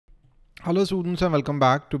Hello students and welcome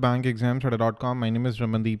back to bankexamstudy.com. My name is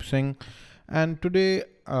Ramandeep Singh and today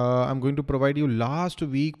I'm going to provide you last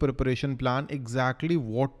week preparation plan, exactly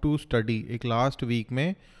what to study. एक last week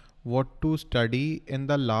में what to study in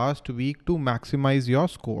the last week to maximize your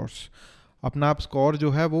scores. अपना आप score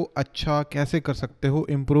जो है वो अच्छा कैसे कर सकते हो,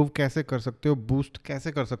 इम्प्रूव कैसे कर सकते हो, बूस्ट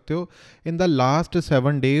कैसे कर सकते हो in the last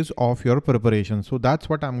 7 days of your preparation. So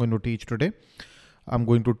that's what I'm going to teach today. I'm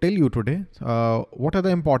going to tell you today what are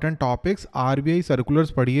the important topics. RBI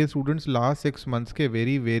circulars पढ़िए students last 6 months के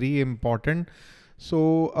very important. So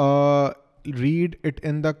read it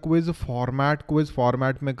in the quiz format. Quiz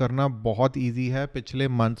format में करना बहुत easy है. पिछले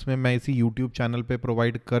months में मैं इसी YouTube channel पे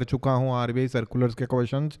provide कर चुका हूँ RBI circulars के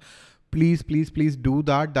questions. Please do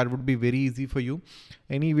that would be very easy for you.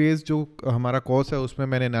 Anyways जो हमारा कोर्स है उसमें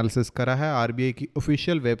मैंने एनालिसिस करा है. आरबीआई की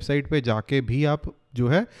ऑफिशियल वेबसाइट पे जाके भी आप जो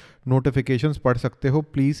है नोटिफिकेशंस पढ़ सकते हो.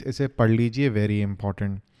 प्लीज़ इसे पढ़ लीजिए, very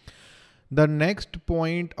important. The next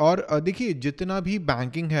point, और देखिए जितना भी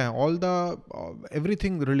बैंकिंग है, all the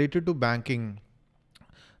everything related to banking,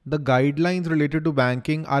 the guidelines related to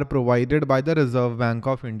banking are provided by the Reserve Bank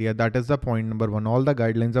of India. That is the point number one. All the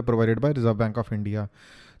guidelines are provided by Reserve Bank of India.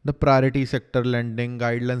 The priority sector lending,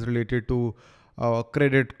 guidelines related to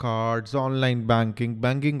credit cards, online banking,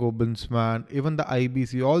 banking ombudsman, even the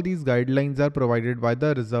IBC, all these guidelines are provided by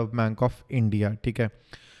the Reserve Bank of India. Okay?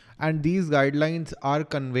 And these guidelines are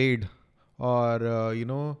conveyed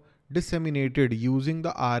or disseminated using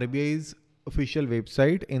the RBI's official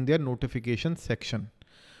website in their notification section.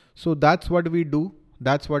 So that's what we do.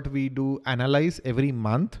 That's what we do. Analyze every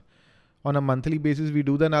month. On a monthly basis, we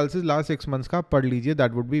do the analysis. Last 6 months का पढ़ लीजिए.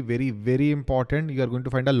 That would be very important. You are going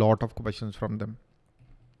to find a lot of questions from them.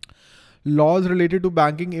 Laws related to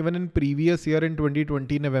banking, even in previous year in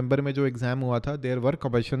 2020 November में जो exam हुआ था, there were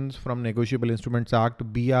questions from Negotiable Instruments Act,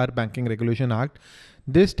 BR Banking Regulation Act.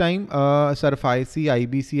 This time, SBI,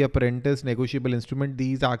 IBC, Apprentice, Negotiable Instrument,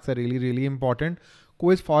 these acts are really important.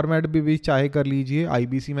 Quiz format भी चाहे कर लीजिए.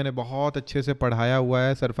 IBC मैंने बहुत अच्छे से पढ़ाया हुआ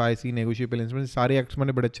है. SBI नेगोशिएबल इंस्ट्रूमेंट, सारे एक्ट्स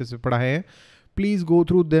मैंने बड़े अच्छे से पढ़ाए हैं. Please go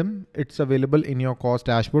through them. It's available in your cost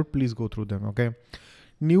dashboard. Please go through them. Okay.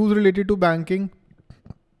 News related to banking,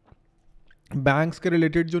 banks के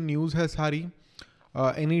रिलेटेड जो न्यूज़ है सारी,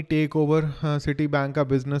 any take over, city bank का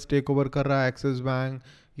बिजनेस टेक ओवर कर रहा है एक्सिस बैंक,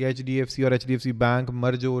 या HDFC और HDFC बैंक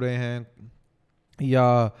मर्ज हो रहे हैं,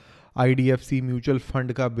 या IDFC म्यूचुअल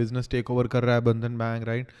फंड का बिजनेस टेक ओवर कर रहा है बंधन bank,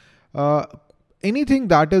 right. Anything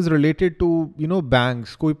that is related to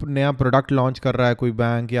banks. कोई नया प्रोडक्ट लॉन्च कर रहा है कोई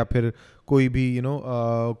बैंक, या फिर कोई भी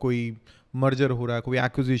कोई मर्जर हो रहा है, कोई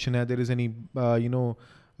एक्विजिशन है, there is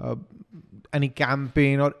any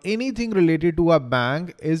campaign or anything related to a bank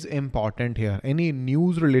is important here. Any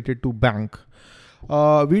news related to bank,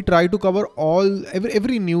 we try to cover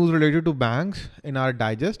every news related to banks in our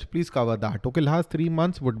digest. Please cover that. Okay, last 3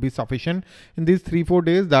 months would be sufficient. In these 3-4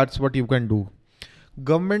 days, that's what you can do.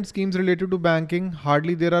 Government schemes related to banking,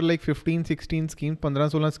 hardly there are like 15-16 schemes,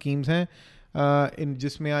 15-16 schemes हैं in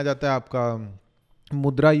जिसमें आ जाता है आपका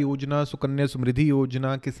मुद्रा योजना, सुकन्या समृद्धि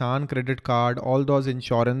योजना, किसान credit card, all those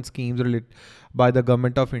insurance schemes related by the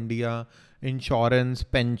government of India, insurance,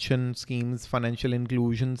 pension schemes, financial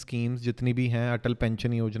inclusion schemes जितनी भी हैं, अटल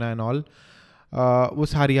पेंशन योजना एंड ऑल, वो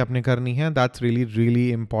सारी आपने करनी है. That's really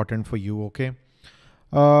important for you. Okay.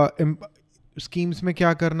 Schemes में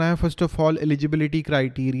क्या करना है? First of all, eligibility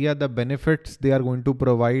criteria, the benefits they are going to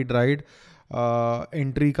provide, right.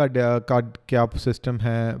 Entry का क्या सिस्टम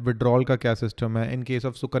है, विड्रॉल का क्या सिस्टम है in case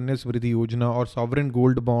of Sukanya Samriddhi योजना और sovereign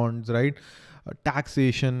gold bonds, right.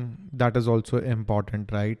 Taxation, that is also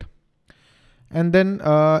important, right. And then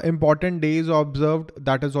important days observed,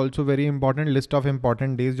 that is also very important. List of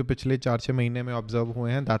important days जो पिछले 4-6 महीने में ऑब्जर्व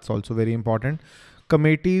हुए हैं, that's also very important.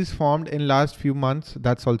 Committees formed in last few months,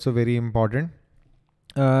 that's also very important.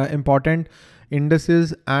 Important indices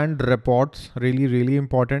and reports, really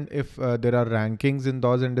important. If there are rankings in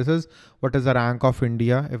those indices, what is the rank of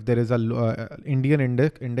India? If there is a Indian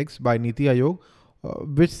index by Niti Aayog,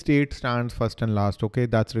 which state stands first and last? Okay,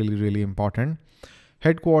 that's really important.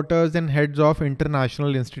 Headquarters and heads of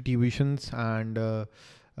international institutions, and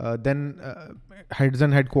then heads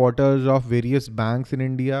and headquarters of various banks in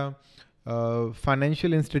India,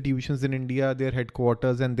 financial institutions in India, their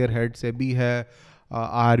headquarters and their head. SEBI hai,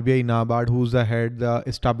 RBI, NABARD, who's the head, the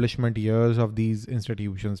establishment years of these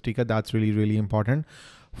institutions. ठीक है, that's really important.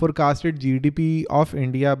 Forecasted GDP of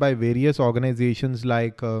India by various organizations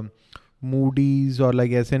like Moody's or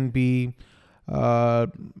like S&P,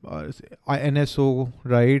 NSO,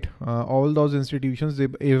 right. All those institutions,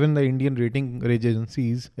 even the Indian rating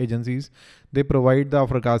agencies, they provide the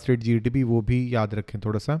forecasted GDP. वो भी याद रखें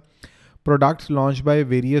थोड़ा सा. products launched by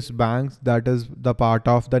various banks, that is the part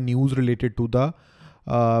of the news related to the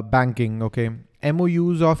banking. Okay,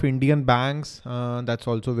 MOUs of Indian banks, that's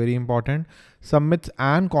also very important. Summits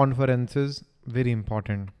and conferences, very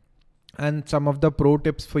important. And some of the pro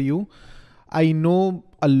tips for you. I know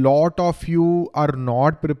a lot of you are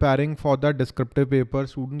not preparing for the descriptive paper.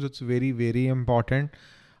 Students, it's very, very important.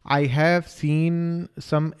 I have seen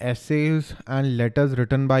some essays and letters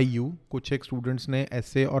written by you. कुछ एक students ने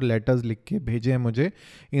essay और letters लिख के भेजे हैं मुझे.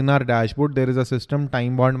 In our dashboard, there is a system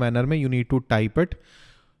time bound manner में you need to type it.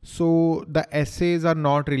 So the essays are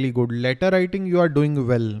not really good. Letter writing, you are doing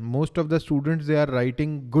well. Most of the students, they are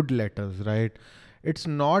writing good letters, right? It's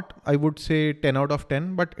not, I would say 10 out of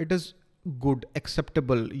 10, but it is good,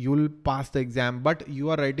 acceptable. You'll pass the exam, but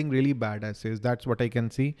you are writing really bad essays. That's what I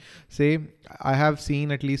can see. Say, I have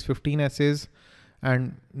seen at least 15 essays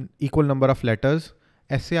and equal number of letters.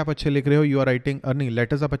 Essay आप अच्छे लिख रहे हो, you are writing, नहीं,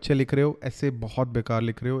 letters आप अच्छे लिख रहे हो, essay बहुत बेकार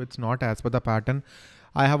लिख रहे हो. It's not as per the pattern.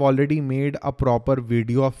 I have already made a proper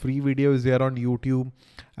video, a free video is there on YouTube,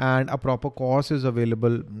 and a proper course is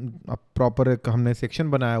available. A proper हमने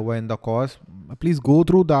section बनाया हुआ है in the course. Please go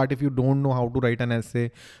through that if you don't know how to write an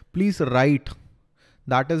essay. Please write.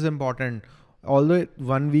 That is important. Although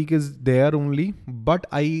 1 week is there only, but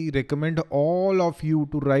I recommend all of you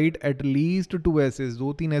to write at least 2 essays.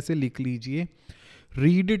 2-3 essay लिख लीजिए.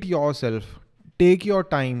 Read it yourself. Take your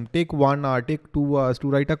time, take 1 hour, take 2 hours to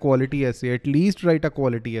write a quality essay. At least write a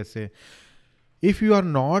quality essay. If you are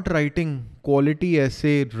not writing quality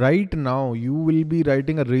essay right now, you will be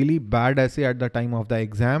writing a really bad essay at the time of the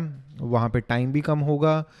exam. वहाँ पे time भी कम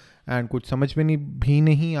होगा and कुछ समझ में भी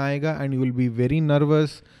नहीं आएगा and you will be very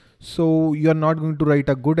nervous. So you are not going to write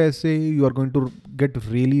a good essay. You are going to get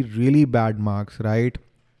really, really bad marks, right?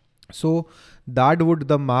 So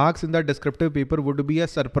the marks in the descriptive paper would be a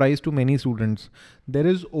surprise to many students. There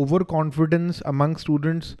is overconfidence among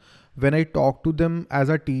students. When I talk to them as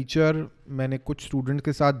a teacher, मैंने कुछ students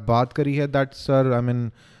के साथ बात करी है that sir, I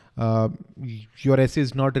mean, your essay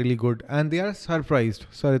is not really good, and they are surprised.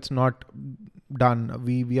 Sir, it's not done.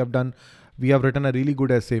 We have written a really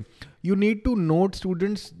good essay. You need to note,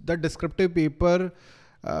 students, the descriptive paper.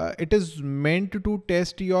 It is meant to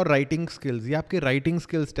test your writing skills. ये आपके writing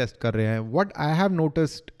skills test कर रहे हैं. What I have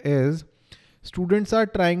noticed is students are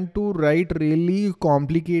trying to write really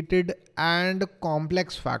complicated and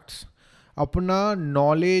complex facts. अपना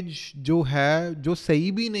knowledge जो है, जो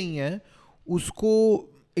सही भी नहीं है, उसको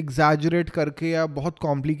exaggerate करके या बहुत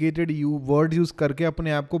complicated words use करके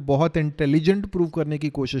अपने आप को बहुत intelligent prove करने की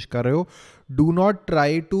कोशिश कर रहे हो. Do not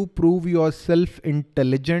try to prove yourself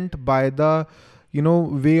intelligent by the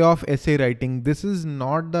way of essay writing. This is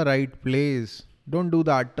not the right place. Don't do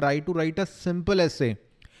that. Try to write a simple essay.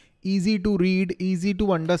 Easy to read, easy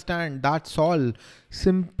to understand. That's all.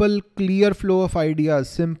 Simple, clear flow of ideas.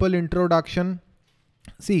 Simple introduction.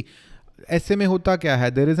 See, essay में होता क्या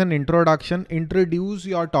है? There is an introduction. Introduce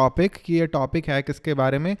your topic. कि ये topic है किसके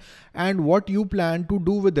बारे में, and what you plan to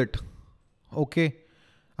do with it. Okay.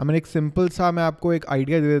 I mean, एक simple सा मैं आपको एक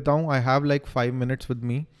idea दे देता हूँ. I have like 5 minutes with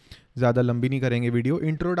me. ज़्यादा लंबी नहीं करेंगे वीडियो.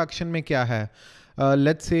 इंट्रोडक्शन में क्या है?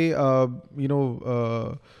 लेट्स से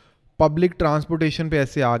पब्लिक ट्रांसपोर्टेशन पे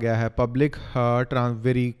ऐसे आ गया है. Public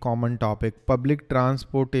very common topic. Public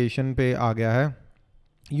transportation पे आ गया है.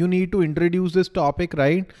 You need to introduce this topic,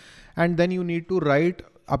 right? And then you need to right.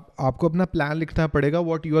 आपको अपना प्लान लिखना पड़ेगा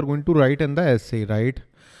what you are going to right in the essay, right?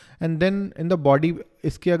 And then in the body,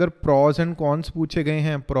 इसके अगर pros and cons पूछे गए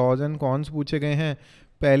हैं, pros and cons पूछे गए हैं,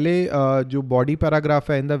 पहले जो बॉडी पैराग्राफ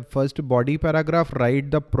है, in the first body paragraph right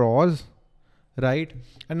the pros, right?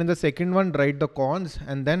 And in the second one right the cons,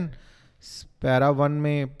 and then para 1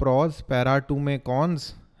 में प्रॉज, पैरा 2 में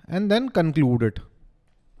cons, and then conclude it.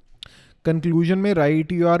 Conclusion में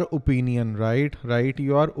right your opinion, right? Right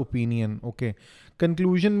your opinion. Okay.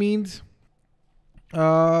 Conclusion means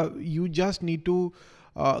you just need to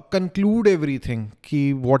conclude everything,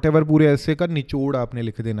 कि what ever पूरे ऐसे का निचोड़ आपने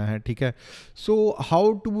लिख देना है, ठीक है? So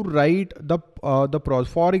how to right the pros.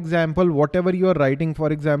 For example, what ever you are writing,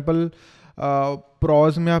 for example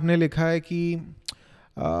pros में आपने लिखा है कि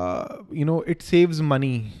it saves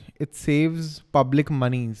money, it saves public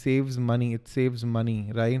money, saves money, it saves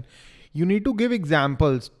money, right? You need to give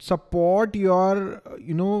examples, support your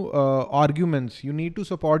arguments. You need to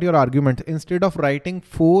support your arguments. Instead of writing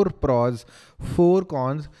 4 pros, 4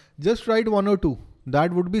 cons, just write 1 or 2.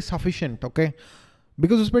 That would be sufficient, okay?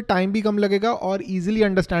 Because उसमें time भी कम लगेगा और easily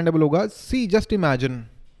understandable होगा. See, just imagine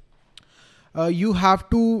you have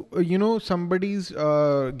to, somebody's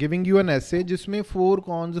giving you an essay जिसमें 4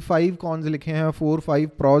 cons, 5 cons लिखे हैं,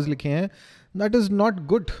 4-5 pros लिखे हैं. That is not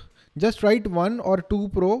good. Just write 1 or 2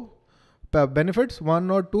 pro benefits, 1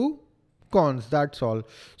 or 2 cons, that's all.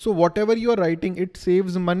 So whatever you are writing, it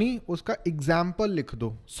saves money, uska example likh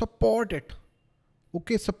do, support it.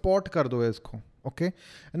 Okay, support kar do isko. Okay,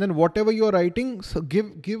 and then whatever you are writing, so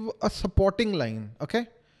give a supporting line. Okay,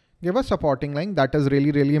 give a supporting line. That is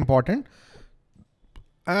really important.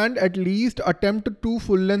 And at least attempt 2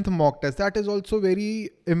 full-length mock tests. That is also very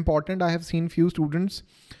important. I have seen few students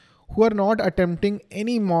who are not attempting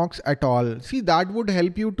any mocks at all. See, that would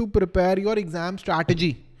help you to prepare your exam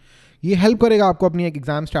strategy. ये help करेगा आपको अपनी एक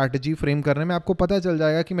exam strategy frame करने में. आपको पता चल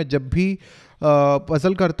जाएगा कि मैं जब भी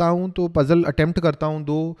पजल करता हूँ तो पजल अटेम्प्ट करता हूँ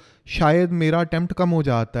तो शायद मेरा अटेम्प्ट कम हो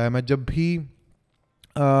जाता है. मैं जब भी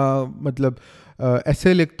मतलब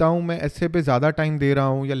ऐसे लिखता हूँ, मैं ऐसे पे ज़्यादा टाइम दे रहा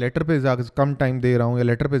हूँ या लेटर पे कम टाइम दे रहा हूँ या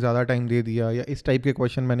लेटर पे ज़्यादा टाइम दे दिया या इस टाइप के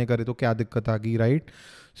क्वेश्चन मैंने करे तो क्या दिक्कत आ गई, right?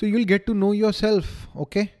 So you will get to know your self.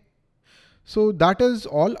 Okay, so that is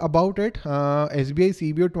all about it. SBI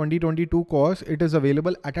CBO 2022 course, it is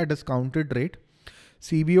available at a discounted rate.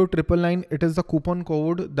 CBO 999, it is the coupon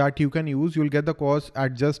code that you can use. You'll get the course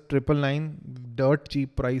at just 999, dirt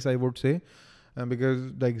cheap price I would say, because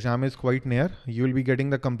the exam is quite near. You will be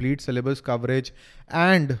getting the complete syllabus coverage,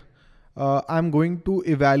 and I'm going to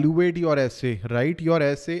evaluate your essay. Write your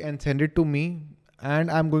essay and send it to me,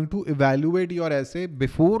 and I'm going to evaluate your essay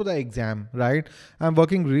before the exam, right? I'm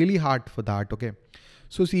working really hard for that. Okay,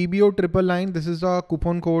 so CBO 999, this is a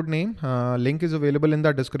coupon code name. Link is available in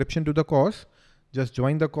the description to the course. Just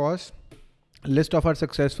join the course. List of our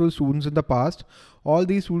successful students in the past. All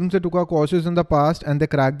these students that took our courses in the past and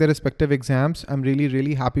they cracked their respective exams. I'm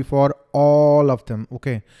really happy for all of them.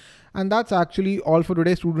 Okay, and that's actually all for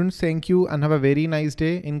today, students. Thank you and have a very nice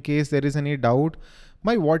day. In case there is any doubt,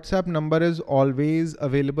 my WhatsApp number is always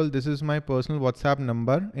available. This is my personal WhatsApp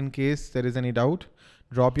number. In case there is any doubt,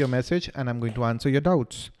 drop your message and I'm going to answer your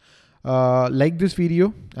doubts. Like this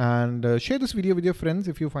video and share this video with your friends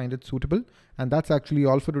if you find it suitable. And that's actually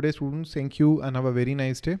all for today, students. Thank you and have a very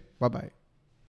nice day. Bye-bye.